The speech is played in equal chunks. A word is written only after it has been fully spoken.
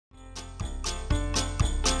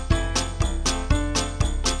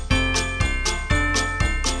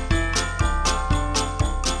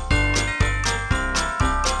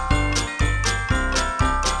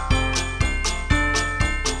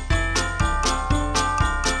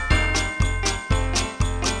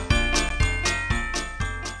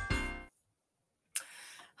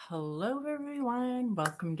Hello everyone,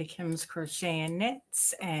 welcome to Kim's Crochet and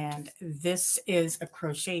Knits, and this is a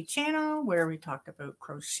crochet channel where we talk about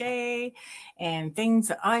crochet and things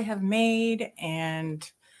that I have made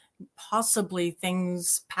and possibly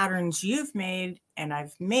patterns you've made and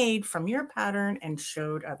I've made from your pattern and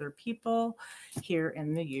showed other people here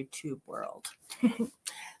in the YouTube world.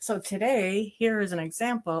 So today, here is an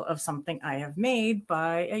example of something I have made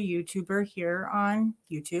by a YouTuber here on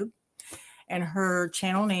YouTube. And her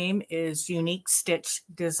channel name is Unique Stitch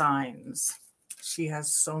Designs. She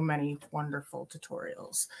has so many wonderful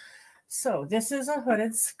tutorials. So this is a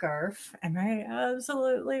hooded scarf and I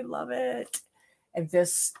absolutely love it. And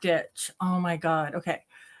this stitch, oh my God. Okay,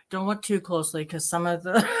 don't look too closely because some of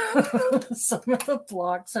the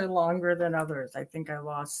blocks are longer than others. I think I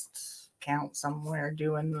lost count somewhere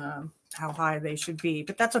doing how high they should be,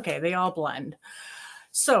 but that's okay. They all blend.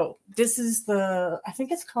 So this is I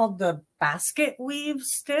think it's called the basket weave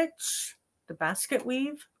stitch, the basket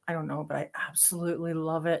weave. I don't know, but I absolutely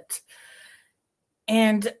love it.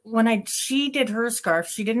 And when she did her scarf,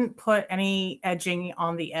 she didn't put any edging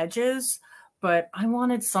on the edges, but I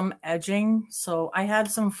wanted some edging. So I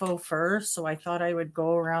had some faux fur. So I thought I would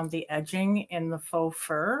go around the edging in the faux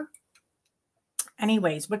fur.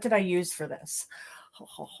 Anyways, what did I use for this?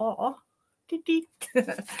 Right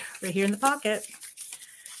here in the pocket.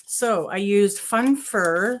 So I used Fun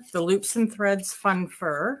Fur, the Loops and Threads Fun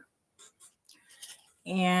Fur.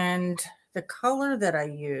 And the color that I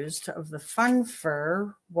used of the Fun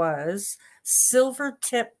Fur was Silver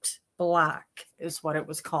Tipped Black is what it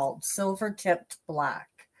was called. Silver Tipped Black.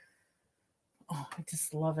 Oh, I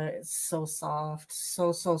just love it. It's so soft.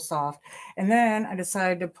 So soft. And then I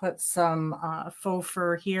decided to put some faux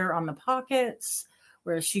fur here on the pockets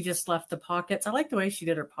where she just left the pockets. I like the way she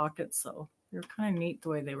did her pockets, though. They're kind of neat the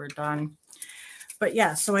way they were done. But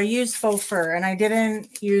yeah, so I used faux fur and I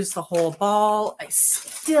didn't use the whole ball. I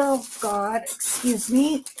still got, I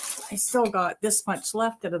still got this much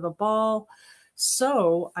left out of the ball.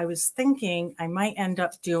 So I was thinking I might end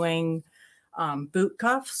up doing boot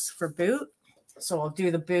cuffs for boot. So I'll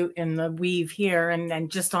do the boot in the weave here and then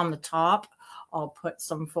just on the top, I'll put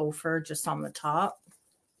some faux fur just on the top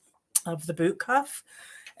of the boot cuff.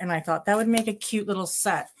 And I thought that would make a cute little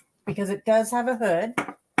set. Because it does have a hood.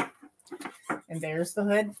 And there's the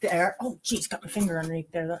hood there. Oh, geez, got my finger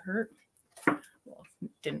underneath there. That hurt. Well,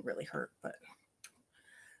 it didn't really hurt, but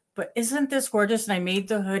isn't this gorgeous? And I made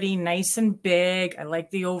the hoodie nice and big. I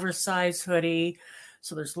like the oversized hoodie.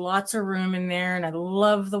 So there's lots of room in there. And I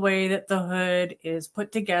love the way that the hood is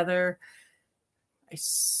put together. I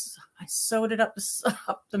sewed it up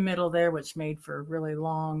the middle there, which made for really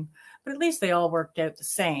long. But at least they all worked out the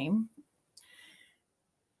same.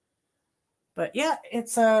 But yeah,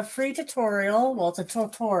 it's a free tutorial. Well, it's a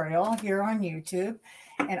tutorial here on YouTube.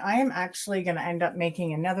 And I am actually going to end up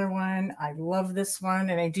making another one. I love this one.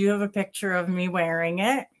 And I do have a picture of me wearing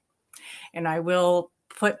it. And I will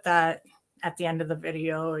put that at the end of the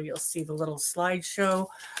video, or you'll see the little slideshow.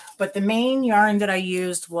 But the main yarn that I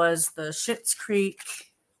used was the Schitt's Creek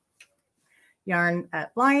yarn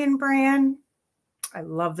at Lion Brand. I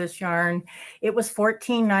love this yarn. It was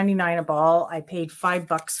 $14.99 a ball. I paid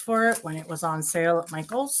 $5 for it when it was on sale at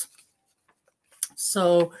Michael's.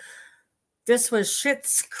 So this was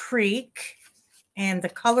Schitt's Creek, and the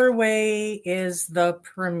colorway is the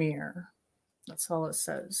Premier. That's all it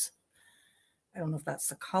says. I don't know if that's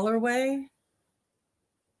the colorway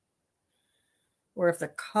or if the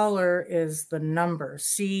color is the number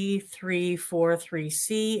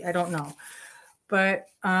C343C. I don't know. But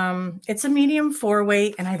it's a medium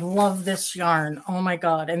 4-weight, and I love this yarn. Oh, my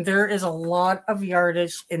God. And there is a lot of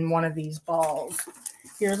yardage in one of these balls.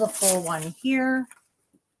 Here's a full one here.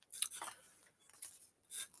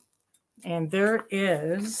 And there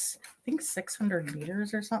is, I think, 600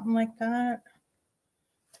 meters or something like that.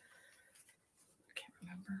 I can't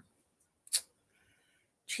remember.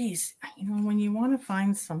 Geez, you know, when you want to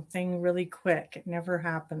find something really quick, it never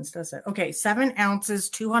happens, does it? Okay, 7 ounces,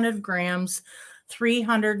 200 grams,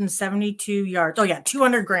 372 yards. Oh yeah,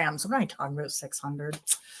 200 grams. What am I talking about? 600.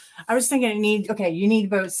 I was thinking you need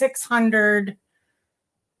about 600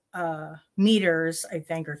 meters, I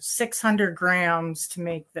think, or 600 grams to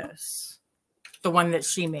make this. The one that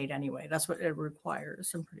she made anyway. That's what it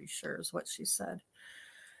requires. I'm pretty sure is what she said.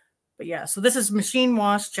 But yeah, so this is machine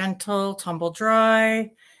wash, gentle, tumble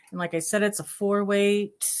dry. And like I said, it's a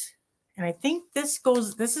 4-weight. And I think this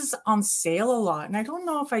is on sale a lot. And I don't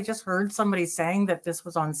know if I just heard somebody saying that this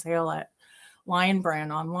was on sale at Lion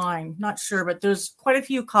Brand online. Not sure, but there's quite a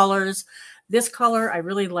few colors. This color I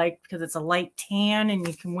really like because it's a light tan and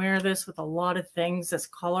you can wear this with a lot of things. This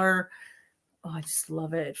color Oh, I just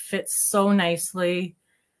love it. It fits so nicely.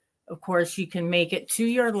 Of course, you can make it to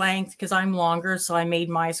your length because I'm longer. So I made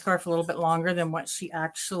my scarf a little bit longer than what she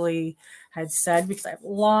actually had said because I have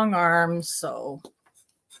long arms. So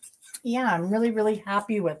yeah, I'm really, really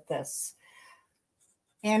happy with this.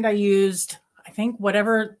 And I used, I think,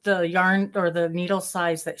 whatever the yarn or the needle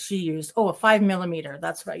size that she used. Oh, a 5mm.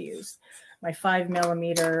 That's what I used. My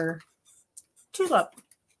 5mm tulip.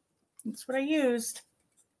 That's what I used.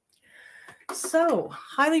 So,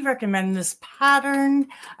 highly recommend this pattern.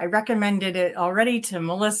 I recommended it already to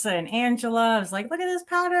Melissa and Angela. I was like, look at this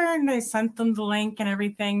pattern. I sent them the link and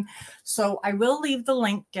everything. So, I will leave the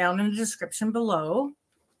link down in the description below.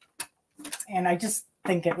 And I just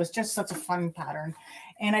think it was just such a fun pattern.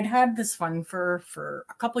 And I'd had this fun for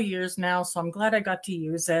a couple years now, so I'm glad I got to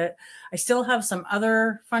use it. I still have some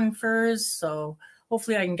other fun furs, so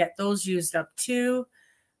hopefully I can get those used up too.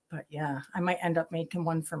 But yeah, I might end up making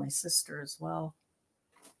one for my sister as well.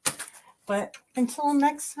 But until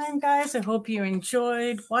next time, guys, I hope you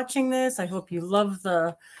enjoyed watching this. I hope you love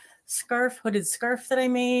the scarf, hooded scarf that I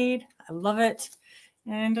made. I love it.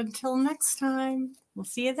 And until next time, we'll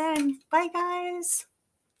see you then. Bye, guys.